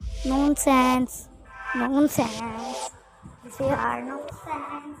Nonsense. Nonsense. You say are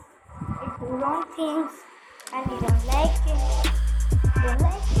nonsense. You do wrong things and you don't like it. You don't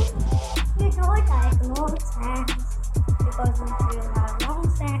like it. You don't like nonsense because you are nonsense.